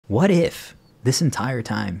What if this entire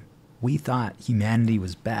time we thought humanity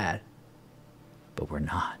was bad, but we're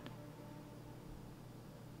not?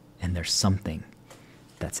 And there's something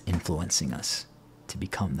that's influencing us to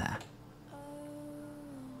become that.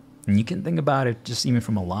 And you can think about it just even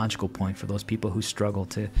from a logical point for those people who struggle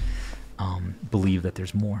to believe that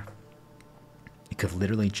there's more. It could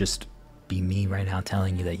literally just be me right now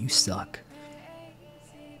telling you that you suck.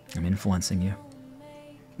 I'm influencing you.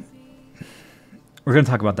 We're going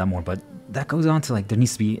to talk about that more, but that goes on to, like, there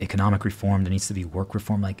needs to be economic reform, there needs to be work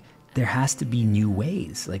reform. Like, there has to be new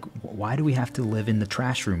ways. Like, why do we have to live in the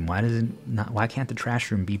trash room? Why can't the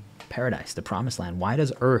trash room be paradise, the promised land? Why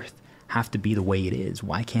does Earth have to be the way it is?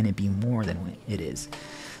 Why can't it be more than what it is?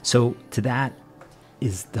 So to that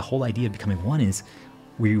is the whole idea of becoming one, is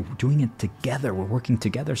we're doing it together, we're working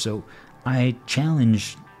together. So the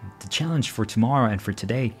challenge for tomorrow and for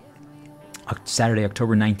today, Saturday,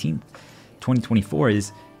 October 19th, 2024,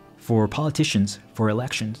 is for politicians, for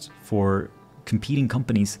elections, for competing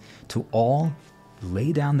companies to all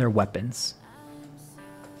lay down their weapons,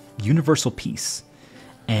 universal peace,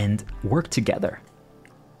 and work together.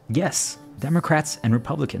 Yes, Democrats and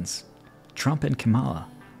Republicans, Trump and Kamala,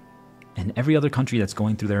 and every other country that's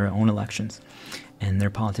going through their own elections and their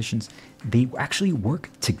politicians, they actually work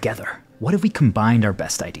together. What if we combined our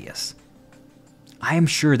best ideas? I am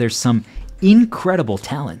sure there's some incredible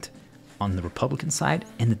talent on the Republican side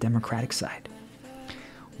and the Democratic side.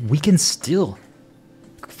 We can still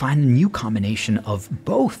find a new combination of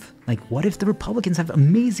both. Like, what if the Republicans have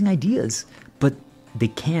amazing ideas, but they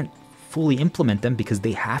can't fully implement them because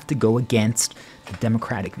they have to go against the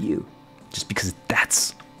Democratic view, just because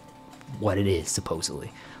that's what it is,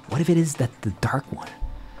 supposedly? What if it is that the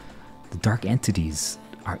dark entities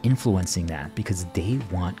are influencing that because they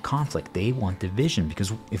want conflict, they want division?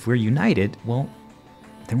 Because if we're united, well,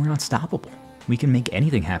 then we're unstoppable. We can make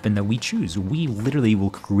anything happen that we choose. We literally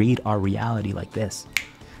will create our reality like this.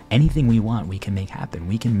 Anything we want, we can make happen.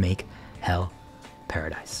 We can make hell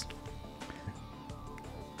paradise.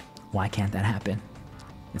 Why can't that happen?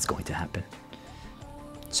 It's going to happen.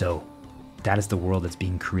 So that is the world that's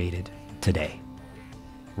being created today,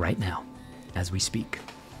 right now, as we speak.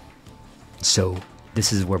 So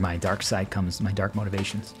this is where my dark side comes, my dark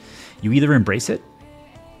motivations. You either embrace it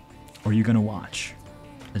or you're going to watch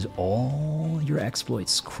as all your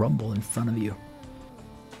exploits crumble in front of you.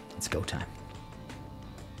 It's go time.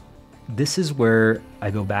 This is where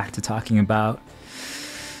I go back to talking about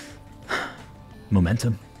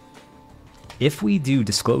momentum. If we do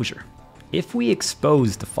disclosure, if we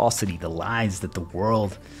expose the falsity, the lies that the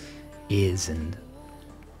world is, and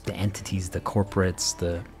the entities, the corporates,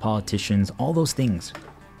 the politicians, all those things,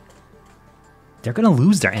 they're going to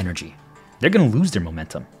lose their energy. They're going to lose their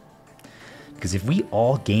momentum. Because if we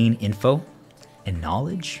all gain info and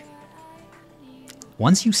knowledge,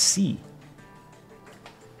 once you see,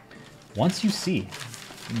 let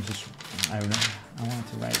me just, I don't know, I wanted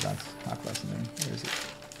to talk about something. Where is it?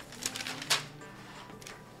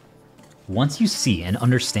 Once you see and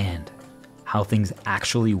understand how things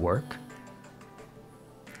actually work,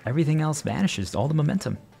 everything else vanishes, all the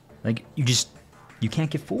momentum. Like, you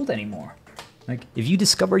can't get fooled anymore. Like, if you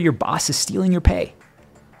discover your boss is stealing your pay,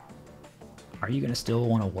 are you going to still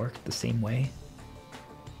want to work the same way?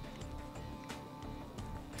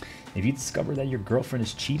 If you discover that your girlfriend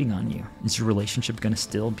is cheating on you, is your relationship going to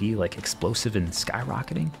still be like explosive and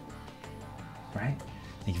skyrocketing? Right?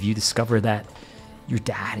 Like, if you discover that your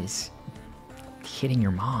dad is hitting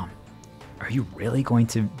your mom, are you really going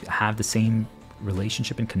to have the same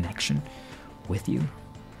relationship and connection with you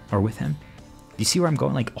or with him? Do you see where I'm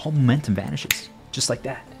going? Like, all momentum vanishes just like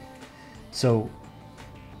that. So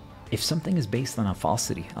if something is based on a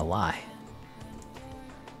falsity, a lie,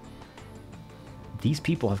 these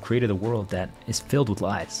people have created a world that is filled with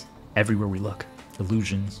lies everywhere we look,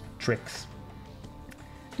 illusions, tricks.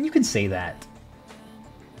 And you can say that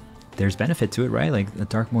there's benefit to it, right? Like, the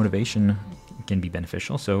dark motivation can be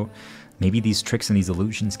beneficial. So maybe these tricks and these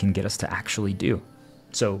illusions can get us to actually do.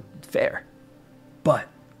 So fair. But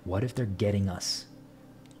what if they're getting us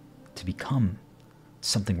to become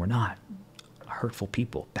something we're not? Hurtful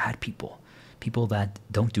people, bad people, people that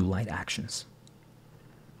don't do light actions.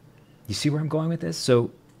 You see where I'm going with this? So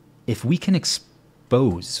if we can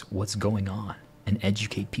expose what's going on and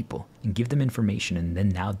educate people and give them information, and then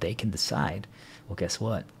now they can decide, well, guess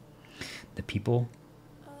what? The people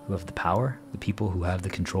who have the power, the people who have the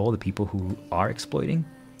control, the people who are exploiting,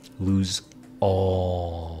 lose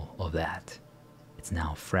all of that. It's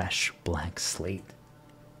now fresh, blank slate.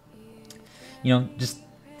 You know, just,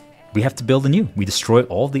 we have to build anew. We destroy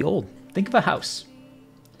all the old. Think of a house.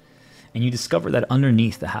 And you discover that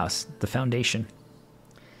underneath the house, the foundation,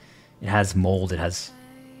 it has mold, it has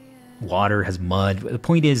water, it has mud. The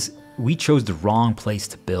point is, we chose the wrong place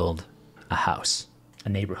to build a house, a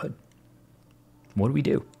neighborhood. What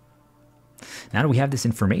do? Now that we have this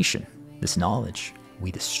information, this knowledge,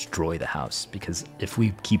 we destroy the house, because if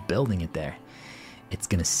we keep building it there, it's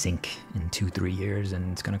going to sink in 2-3 years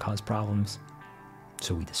and it's going to cause problems.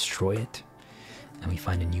 So we destroy it and we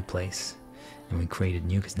find a new place and we create it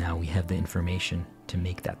new, because now we have the information to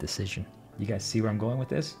make that decision. You guys see where I'm going with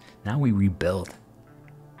this? Now we rebuild.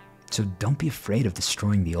 So don't be afraid of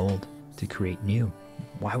destroying the old to create new.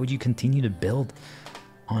 Why would you continue to build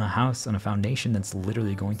on a house, on a foundation that's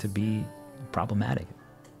literally going to be problematic?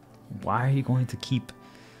 Why are you going to keep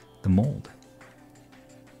the mold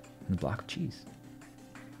in the block of cheese?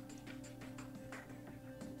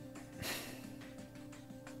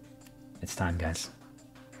 It's time, guys.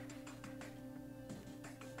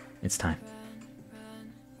 It's time.